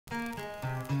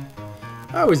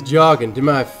I was jogging to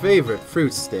my favorite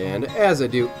fruit stand, as I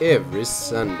do every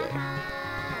Sunday.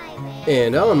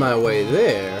 And on my way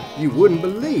there, you wouldn't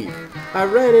believe, I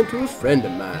ran into a friend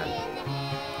of mine.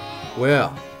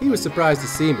 Well, he was surprised to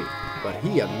see me, but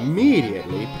he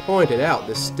immediately pointed out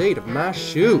the state of my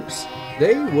shoes.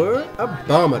 They were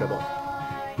abominable.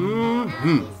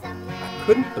 I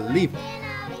couldn't believe it.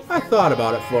 I thought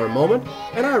about it for a moment,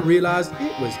 and I realized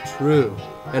it was true,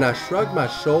 and I shrugged my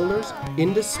shoulders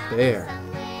in despair.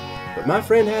 But my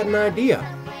friend had an idea.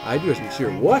 I wasn't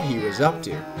sure what he was up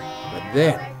to. But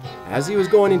then, as he was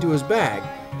going into his bag,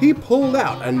 he pulled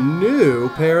out a new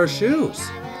pair of shoes,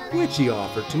 which he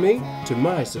offered to me to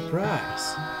my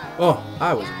surprise. Oh,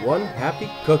 I was one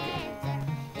happy cookie.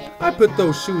 I put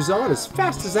those shoes on as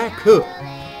fast as I could,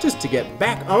 just to get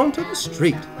back onto the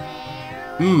street.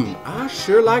 I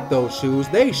sure like those shoes.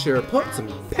 They sure put some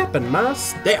pep in my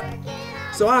step.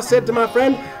 So I said to my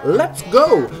friend, let's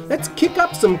go. Let's kick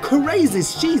up some crazy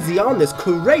cheesy on this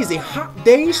crazy hot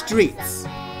day streets.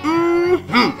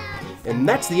 And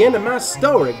that's the end of my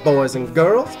story, boys and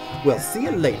girls. We'll see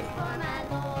you later.